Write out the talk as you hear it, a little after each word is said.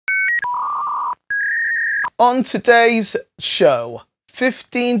On today's show,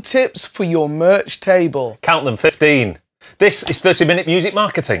 15 tips for your merch table. Count them, 15. This is 30-minute music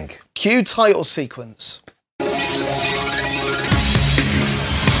marketing. Cue title sequence.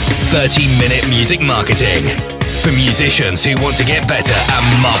 30-minute music marketing for musicians who want to get better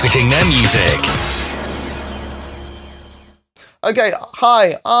at marketing their music. Okay,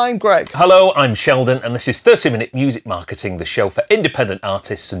 hi, I'm Greg. Hello, I'm Sheldon, and this is 30-minute music marketing, the show for independent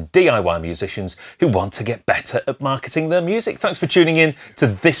artists and DIY musicians who want to get better at marketing their music. Thanks for tuning in to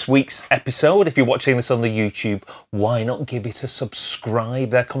this week's episode. If you're watching this on the YouTube, why not give it a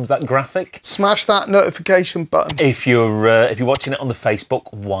subscribe? There comes that graphic. Smash that notification button. If you're watching it on the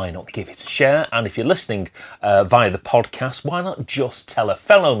Facebook, why not give it a share? And if you're listening via the podcast, why not just tell a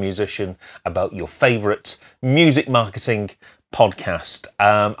fellow musician about your favourite music marketing podcast.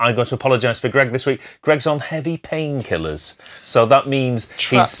 I'm going to apologise for Greg this week. Greg's on heavy painkillers, so that means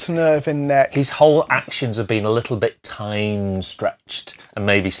trapped nerve in neck. His whole actions have been a little bit time stretched and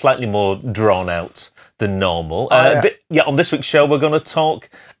maybe slightly more drawn out than normal. On this week's show, we're going to talk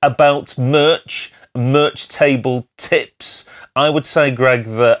about merch table tips. I would say, Greg,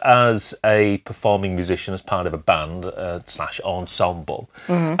 that as a performing musician, as part of a band / ensemble,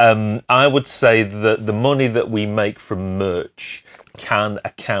 I would say that the money that we make from merch can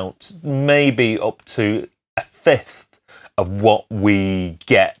account maybe up to a fifth of what we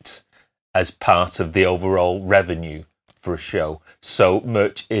get as part of the overall revenue for a show. So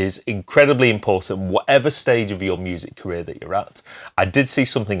merch is incredibly important, whatever stage of your music career that you're at. I did see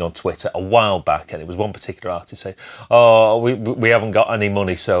something on Twitter a while back, and it was one particular artist saying, "Oh, we haven't got any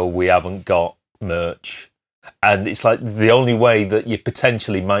money, so we haven't got merch." And it's like the only way that you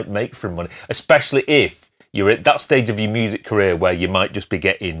potentially might make from money, especially if you're at that stage of your music career where you might just be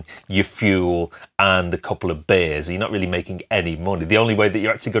getting your fuel and a couple of beers. You're not really making any money. The only way that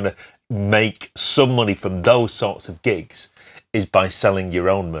you're actually going to make some money from those sorts of gigs is by selling your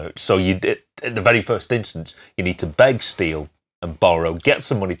own merch. So at the very first instance, you need to beg, steal and borrow, get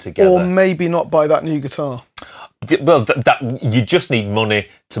some money together. Or maybe not buy that new guitar. Well, you just need money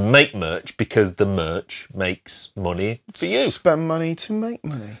to make merch because the merch makes money for you. Spend money to make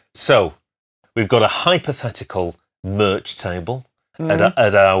money. So we've got a hypothetical merch table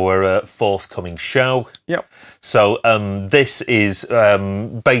at our forthcoming show. Yep. So this is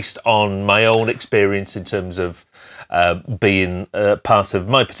based on my own experience in terms of being part of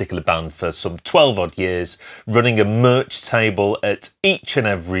my particular band for some 12 odd years, running a merch table at each and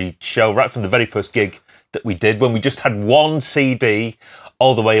every show, right from the very first gig that we did, when we just had one CD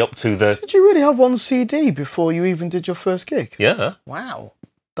all the way up to the... Did you really have one CD before you even did your first gig? Yeah. Wow.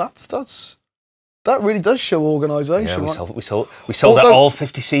 That really does show organisation. Yeah, we sold all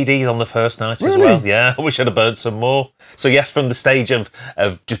 50 CDs on the first night as well. Yeah, we should have burned some more. So yes, from the stage of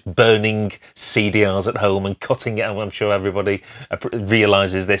just burning CDRs at home and cutting it out, I'm sure everybody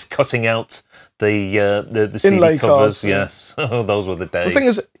realises this, cutting out the CD inlay covers. cards, yes, those were the days. The thing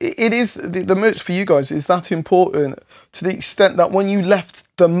is, it is the merch for you guys is that important to the extent that when you left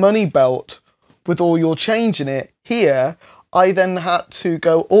the money belt with all your change in it here, I then had to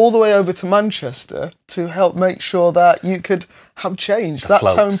go all the way over to Manchester to help make sure that you could have change. That's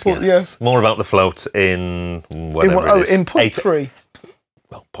float, how important. Yes. More about the float in whatever it is. In point 3.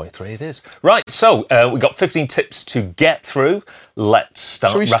 Well, point 3 it is. Right, so we've got 15 tips to get through. Let's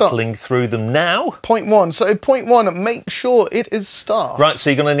start rattling through them now. Point 1. So point 1, make sure it is staffed. Right, so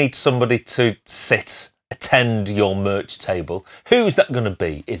you're going to need somebody to attend your merch table. Who's that going to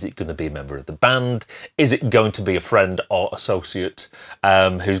be? Is it going to be a member of the band? Is it going to be a friend or associate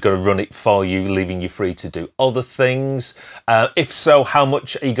who's going to run it for you, leaving you free to do other things? If so, how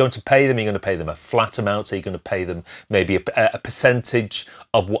much are you going to pay them? Are you going to pay them a flat amount? Are you going to pay them maybe a percentage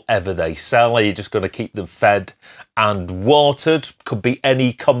of whatever they sell? Are you just going to keep them fed and watered? Could be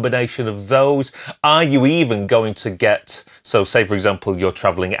any combination of those. Are you even going to get... So say, for example, you're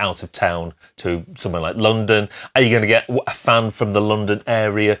travelling out of town to somewhere like London. Are you going to get a fan from the London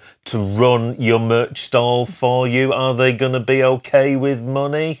area to run your merch stall for you? Are they going to be okay with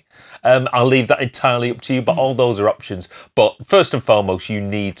money? I'll leave that entirely up to you, but all those are options. But first and foremost, you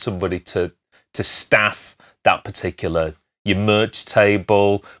need somebody to staff that particular, your merch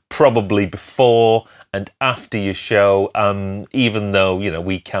table, probably before and after your show, even though,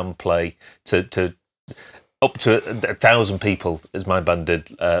 we can play to up to 1,000 people, as my band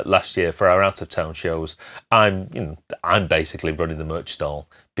did last year for our out-of-town shows. I'm basically running the merch stall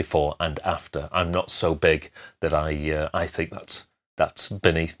before and after. I'm not so big that I think that's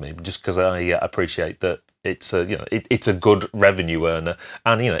beneath me, just because I appreciate that it's a good revenue earner,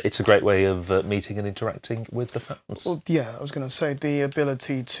 and it's a great way of meeting and interacting with the fans. Well, yeah, I was going to say the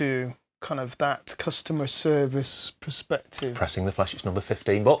ability to kind of that customer service perspective. Pressing the flash, it's number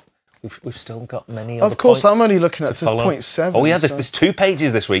 15, but we've still got many other Of course, points I'm only looking at to follow. point 7. Oh yeah, there's 2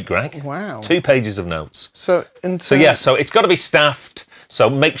 pages this week, Greg. Wow. 2 pages of notes. So So it's got to be staffed. So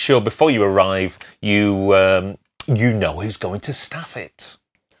make sure before you arrive, you know who's going to staff it.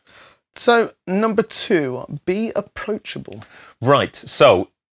 So number 2, be approachable. Right. So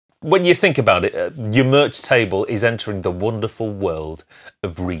when you think about it, your merch table is entering the wonderful world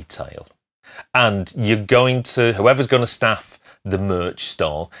of retail, and whoever's going to staff the merch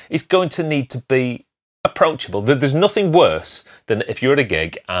stall is going to need to be approachable. There's nothing worse than if you're at a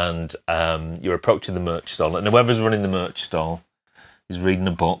gig and you're approaching the merch stall, and whoever's running the merch stall is reading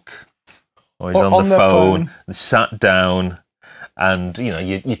a book or he's on the phone and sat down, and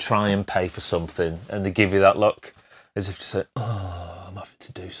you try and pay for something, and they give you that look as if to say, "Oh, I'm having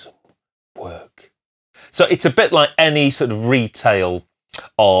to do some work." So it's a bit like any sort of retail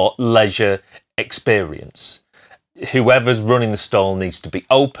or leisure experience. Whoever's running the stall needs to be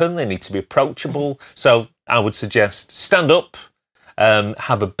open, they need to be approachable. So I would suggest stand up,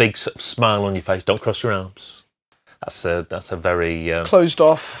 have a big sort of smile on your face, don't cross your arms. That's a very Closed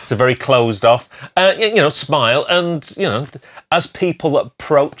off. It's a very closed off. Smile, and as people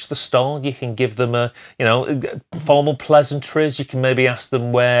approach the stall, you can give them formal pleasantries. You can maybe ask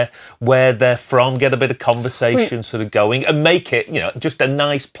them where they're from, get a bit of conversation sort of going, and make it just a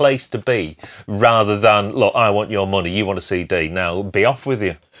nice place to be, rather than, look, I want your money, you want a CD, now be off with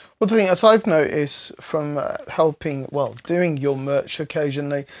you. Well, the thing, as I've noticed from doing your merch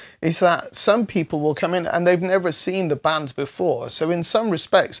occasionally, is that some people will come in and they've never seen the band before. So in some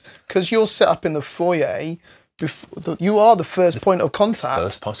respects, because you're set up in the foyer, you are the first point of contact.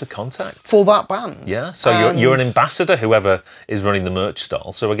 First point of contact. For that band. Yeah, so you're an ambassador, whoever is running the merch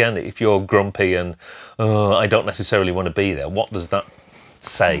stall. So again, if you're grumpy and, I don't necessarily want to be there, what does that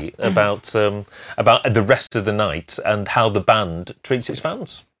say about the rest of the night and how the band treats its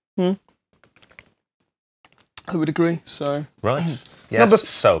fans? I would agree. So right, yes.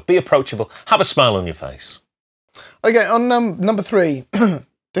 So be approachable. Have a smile on your face. Okay, on number 3,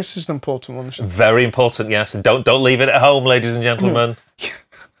 this is an important one. Very important. Yes, and don't leave it at home, ladies and gentlemen.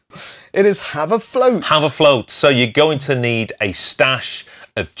 It is have a float. Have a float. So you're going to need a stash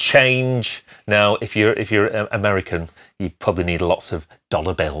of change. Now, if you're American, you probably need lots of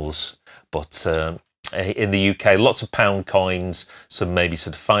dollar bills, but in the UK, lots of pound coins, some maybe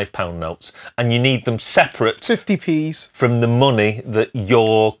sort of £5 notes, and you need them separate 50p's from the money that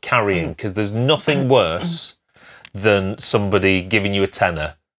you're carrying, because there's nothing worse than somebody giving you a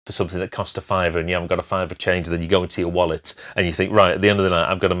tenner for something that cost a £5 and you haven't got a £5 change, and then you go into your wallet and you think, right, at the end of the night,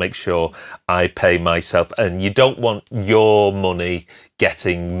 I've got to make sure I pay myself, and you don't want your money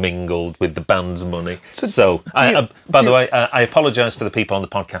getting mingled with the band's money. So by the way, I apologise for the people on the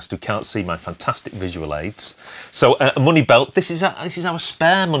podcast who can't see my fantastic visual aids. So a money belt. This is our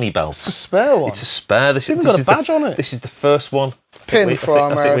spare money belt. It's a spare one. It's a spare. It's even got a badge on it. This is the first one I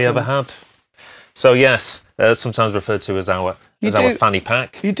think we ever had. So yes, sometimes referred to as our fanny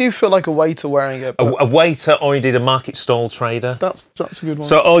pack. You do feel like a waiter wearing it. A waiter, or indeed a market stall trader. That's a good one.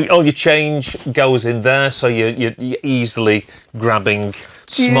 So all your change goes in there, so you're easily grabbing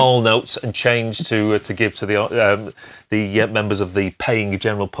small notes and change to give to the members of the paying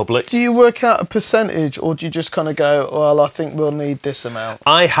general public. Do you work out a percentage, or do you just kind of go, well, I think we'll need this amount?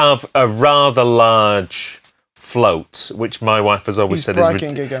 I have a rather large float, which my wife has always said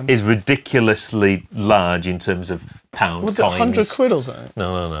is ridiculously large in terms of pound Was coins. it 100 quid or something?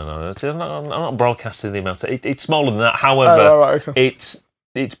 No. I'm not broadcasting the amount. It's smaller than that. However, okay.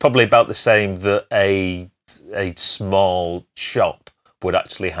 it's probably about the same that a small shop would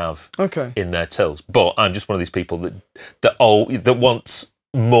actually have in their tills. But I'm just one of these people that wants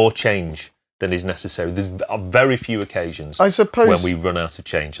more change than is necessary. There's very few occasions when we run out of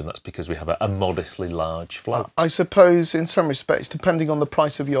change, and that's because we have a modestly large float. I suppose in some respects, depending on the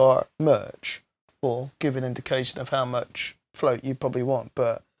price of your merch, or give an indication of how much float you probably want,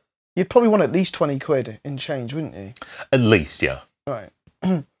 but you'd probably want at least 20 quid in change, wouldn't you? At least, yeah. Right.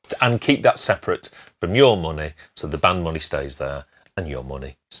 And keep that separate from your money, so the band money stays there and your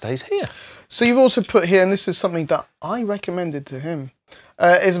money stays here. So you've also put here, and this is something that I recommended to him,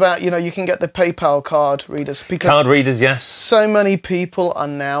 is about, you can get the PayPal card readers. Because card readers, yes. So many people are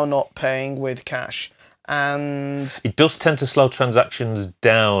now not paying with cash. And it does tend to slow transactions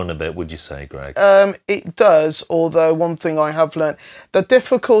down a bit, would you say, Greg? It does, although one thing I have learned, the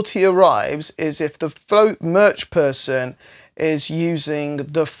difficulty arrives is if the float merch person is using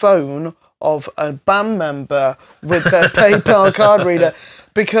the phone of a band member with their PayPal card reader,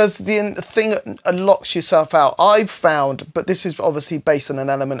 because the thing locks yourself out. I've found, but this is obviously based on an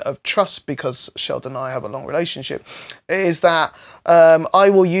element of trust because Sheldon and I have a long relationship, is that I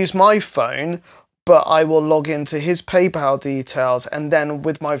will use my phone, but I will log into his PayPal details, and then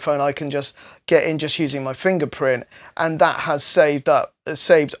with my phone I can just get in just using my fingerprint, and that has saved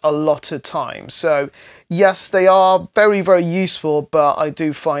a lot of time. So yes, they are very, very useful, but I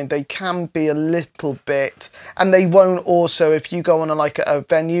do find they can be a little bit, and they won't also, if you go on a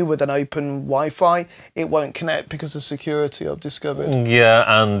venue with an open Wi-Fi, it won't connect because of security, I've discovered.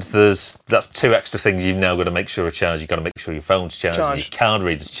 Yeah, and that's 2 extra things you've now got to make sure are charged. You've got to make sure your phone's charged. And your card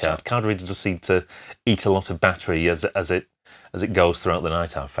reader's charged. Card readers just seem to eat a lot of battery as it goes throughout the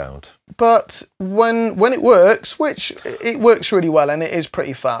night, I've found. But when it works, which it works really well, and it is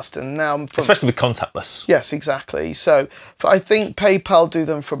pretty fast, and now especially with contactless. Yes, exactly. So I think PayPal do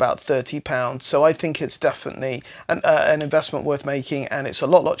them for about £30. So I think it's definitely an investment worth making, and it's a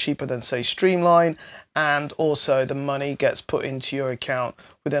lot cheaper than say Streamline, and also the money gets put into your account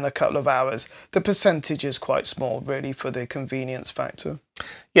within a couple of hours. The percentage is quite small, really, for the convenience factor.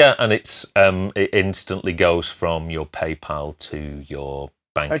 Yeah, and it instantly goes from your PayPal to your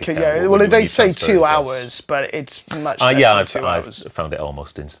bank account. Okay, yeah. Well, they say 2 hours, but it's much less than 2 hours. I've found it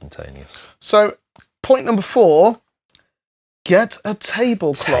almost instantaneous. So, point number 4, get a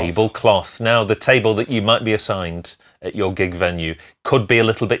tablecloth. Tablecloth. Now, the table that you might be assigned at your gig venue could be a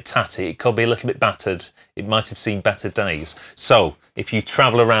little bit tatty, it could be a little bit battered, it might have seen better days. So, if you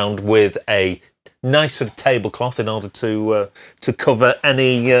travel around with a nice sort of tablecloth in order to cover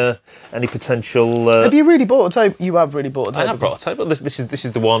any potential. Have you really bought a table? You have really bought a table. I have brought a table. This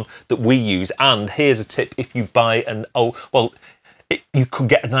is the one that we use. And here's a tip: if you buy you could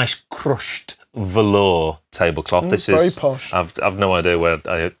get a nice crushed velour tablecloth. This very is posh. I've no idea where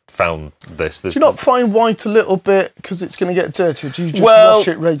I found this. Do you not find white a little bit because it's going to get dirty, or do you just wash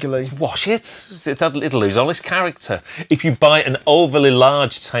it regularly? Wash it. It'll lose all its character. If you buy an overly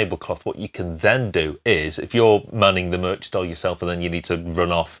large tablecloth, what you can then do is, if you're manning the merch stall yourself and then you need to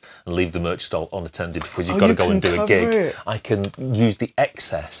run off and leave the merch stall unattended because you've got to go and do a gig, I can use the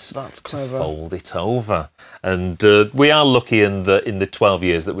excess to fold it over. And we are lucky in the 12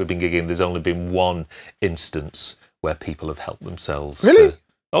 years that we've been gigging, there's only been one instance where people have helped themselves. Really?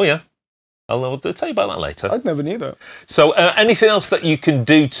 Oh, yeah. I'll tell you about that later. I never knew that. So anything else that you can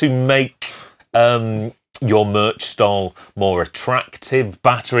do to make your merch stall more attractive?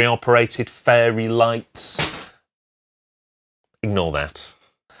 Battery-operated fairy lights? Ignore that.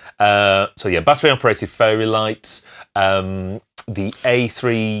 Battery-operated fairy lights. The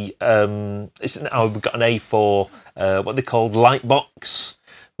A3... we've got an A4, what they called, light box,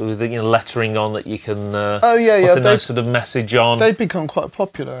 with lettering on that you can put a nice sort of message on. They've become quite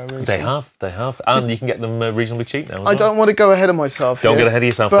popular recently. They have. And you can get them reasonably cheap now. I don't want to go ahead of myself. Don't get ahead of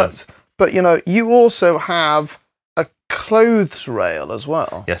yourself. But you also have a clothes rail as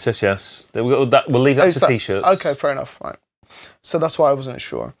well. Yes. We'll leave that to T-shirts. Okay, fair enough. Right. So that's why I wasn't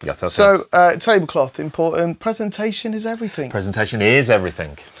sure. Yes. Tablecloth, important. Presentation is everything. Presentation is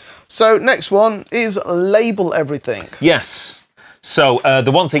everything. So next one is label everything. Yes. So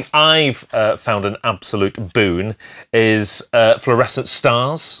the one thing I've found an absolute boon is fluorescent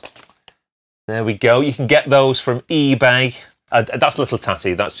stars. There we go. You can get those from eBay. That's a little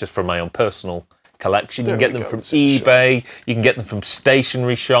tatty. That's just from my own personal collection. You can get them from eBay. You can get them from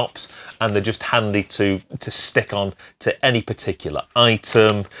stationery shops, and they're just handy to stick on to any particular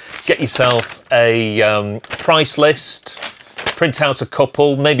item. Get yourself a price list. Print out a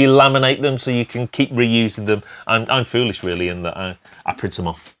couple, maybe laminate them so you can keep reusing them. I'm foolish, really, in that I print them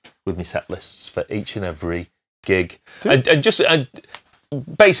off with my set lists for each and every gig.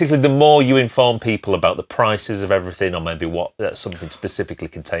 Basically, the more you inform people about the prices of everything, or maybe what something specifically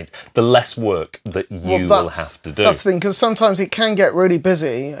contains, the less work that you will have to do. That's the thing, because sometimes it can get really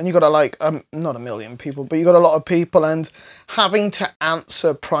busy, and you've got to, not a million people, but you've got a lot of people, and having to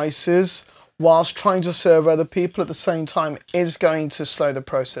answer prices whilst trying to serve other people at the same time is going to slow the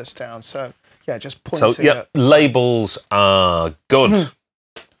process down. So, yeah, just pointing at... labels are good.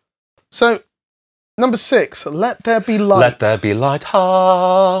 So, number 6, let there be light. Let there be light.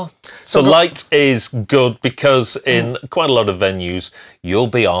 So light is good because in quite a lot of venues, you'll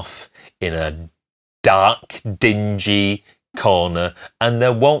be off in a dark, dingy corner, and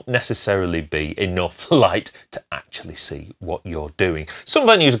there won't necessarily be enough light to actually see what you're doing. Some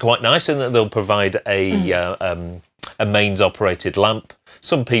venues are quite nice in that they'll provide a mains operated lamp.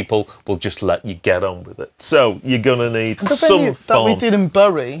 Some people will just let you get on with it. So you're gonna need some that we did in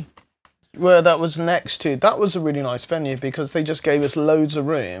Bury, where that was next to, that was a really nice venue because they just gave us loads of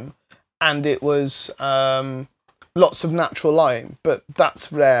room, and it was lots of natural lighting, but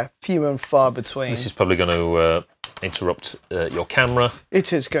that's rare, few and far between. This is probably going to interrupt your camera.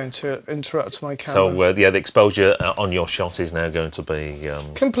 It is going to interrupt my camera. So, yeah, the exposure on your shot is now going to be...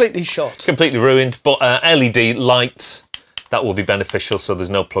 completely shot. completely ruined, but LED light, that will be beneficial, so there's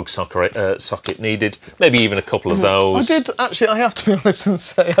no plug socket needed. Maybe even a couple of those. I have to be honest and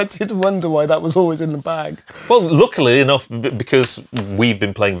say, I did wonder why that was always in the bag. Well, luckily enough, because we've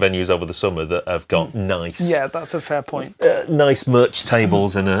been playing venues over the summer that have got nice... Yeah, that's a fair point. nice merch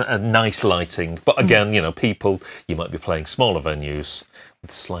tables and a nice lighting. But again, you know, people, you might be playing smaller venues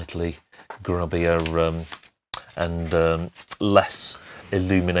with slightly grubbier and less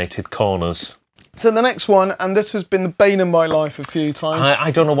illuminated corners. So the next one, and this has been the bane of my life a few times. I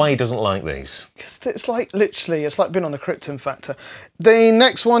don't know why he doesn't like these. Because it's like, literally, it's like being on the Krypton Factor. The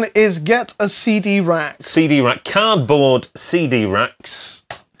next one is get a CD rack. CD rack, cardboard CD racks.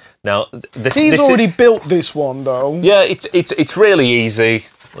 Now, He's already built this one, though. Yeah, it's really easy.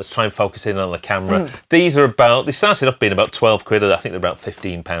 Let's try and focus in on the camera. These are they started off being about 12 quid. I think they're about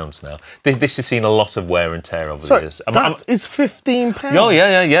 £15 now. This has seen a lot of wear and tear over the years. That is £15. Oh,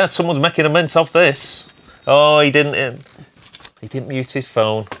 yeah. Someone's making a mint off this. Oh, he didn't mute his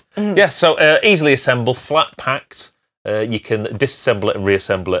phone. Yeah, so easily assembled, flat packed. You can disassemble it and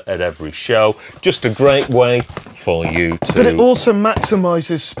reassemble it at every show. Just a great way for you to... But it also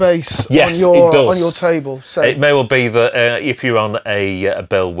maximises space Yes, on your table. So it may well be that if you're on a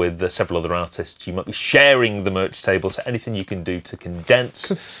bill with several other artists, you might be sharing the merch table, so anything you can do to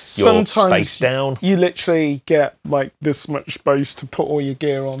condense your space down. You literally get like this much space to put all your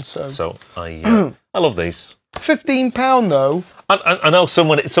gear on. So I love these. £15 though. I know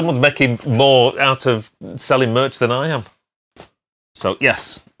someone's making more out of selling merch than I am. So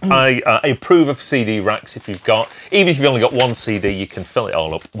yes, I approve of CD racks. Even if you've only got one CD, you can fill it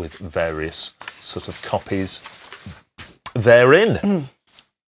all up with various sort of copies therein.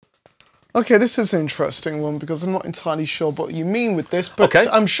 Okay, this is an interesting one because I'm not entirely sure what you mean with this, but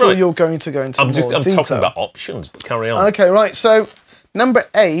okay, I'm sure you're going to go into more detail. I'm talking about options, but carry on. Okay, right. So number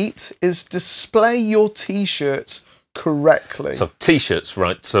 8 is display your T-shirts correctly. So T-shirts,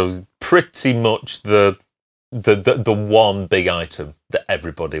 right? So pretty much the one big item that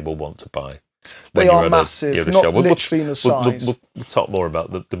everybody will want to buy. They are massive, not literally in the size. We'll talk more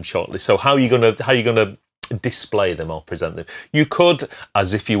about them shortly. So how are you gonna display them or present them? You could,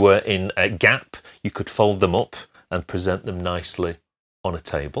 as if you were in a Gap, you could fold them up and present them nicely on a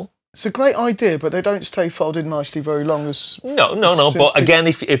table. It's a great idea, but they don't stay folded nicely very long. No. But again,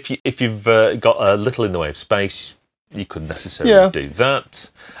 if you've got a little in the way of space, you couldn't necessarily do that.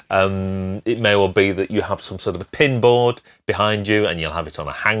 It may well be that you have some sort of a pin board behind you, and you'll have it on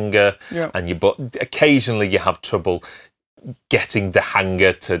a hanger. Yeah. But occasionally you have trouble getting the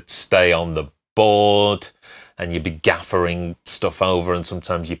hanger to stay on the board, and you'll be gaffering stuff over, and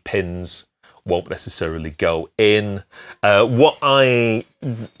sometimes your pins won't necessarily go in.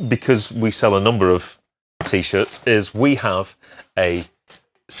 Because we sell a number of T-shirts, is we have a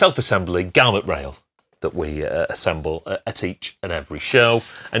self-assembly garment rail that we assemble at each and every show,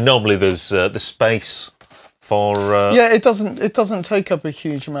 and normally there's the space for... it doesn't take up a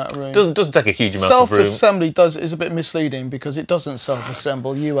huge amount of room. Doesn't take a huge amount of room. Self-assembly is a bit misleading because it doesn't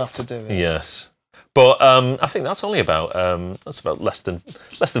self-assemble. You have to do it. Yes. But I think that's only about less than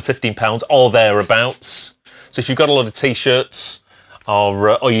 £15 or thereabouts. So if you've got a lot of T-shirts,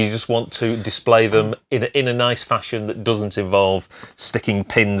 or you just want to display them in a nice fashion that doesn't involve sticking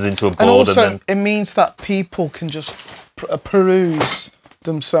pins into a board, and also it means that people can just peruse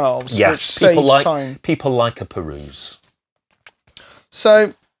themselves. Yes, which saves time. People like a peruse.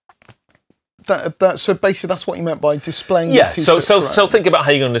 So. So basically, that's what you meant by displaying. Yeah. Your So think about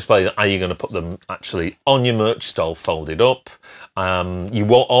how you're going to display them. Are you going to put them actually on your merch stall, folded up? You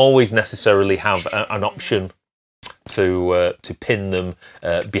won't always necessarily have an option to pin them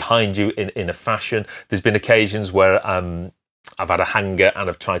behind you in a fashion. There's been occasions where I've had a hanger and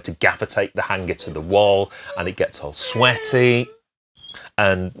I've tried to gaffer tape the hanger to the wall, and it gets all sweaty.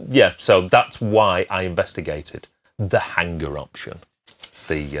 And yeah, so that's why I investigated the hanger option.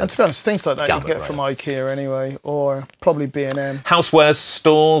 And to be honest, things like that you get from IKEA anyway, or probably B&M. Housewares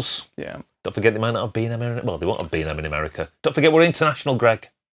stores. Yeah. Don't forget they might not have B&M in... Well, they won't have B&M in America. Don't forget we're international, Greg.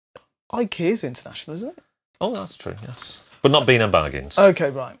 IKEA is international, isn't it? Oh, that's true, yes. But not B&M bargains.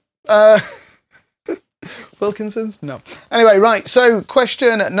 Okay, right. Wilkinson's? No. Anyway, right, so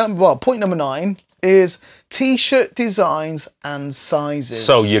point number 9 is T-shirt designs and sizes.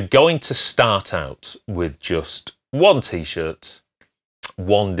 So you're going to start out with just one T-shirt,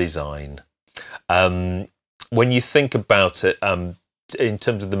 one design. When you think about it, in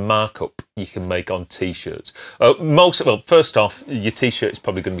terms of the markup you can make on T-shirts. First off, your T-shirt is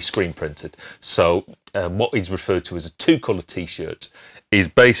probably going to be screen printed. So what is referred to as a two-colour T-shirt is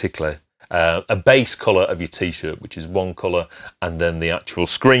basically a base colour of your T-shirt, which is one colour, and then the actual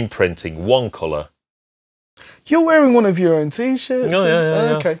screen printing one colour. You're wearing one of your own T-shirts? Oh,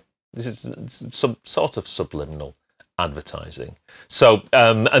 yeah. Okay. This is some sort of subliminal advertising. So,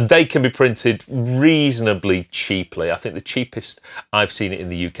 and they can be printed reasonably cheaply. I think the cheapest I've seen it in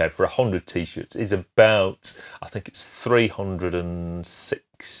the UK for 100 T-shirts is about, I think it's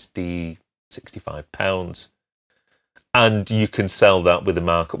 £365. And you can sell that with a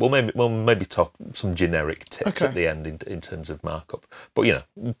markup. We'll maybe talk some generic tips at the end in terms of markup. But, you know,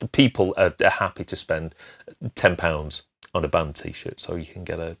 the people are happy to spend £10 on a band T-shirt, so you can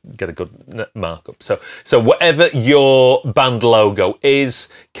get a good markup. So whatever your band logo is,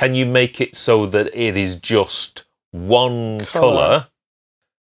 can you make it so that it is just one colour,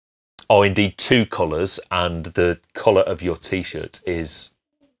 or indeed two colours, and the colour of your T-shirt is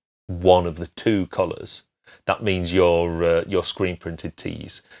one of the two colours? That means your screen printed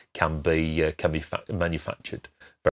tees can be manufactured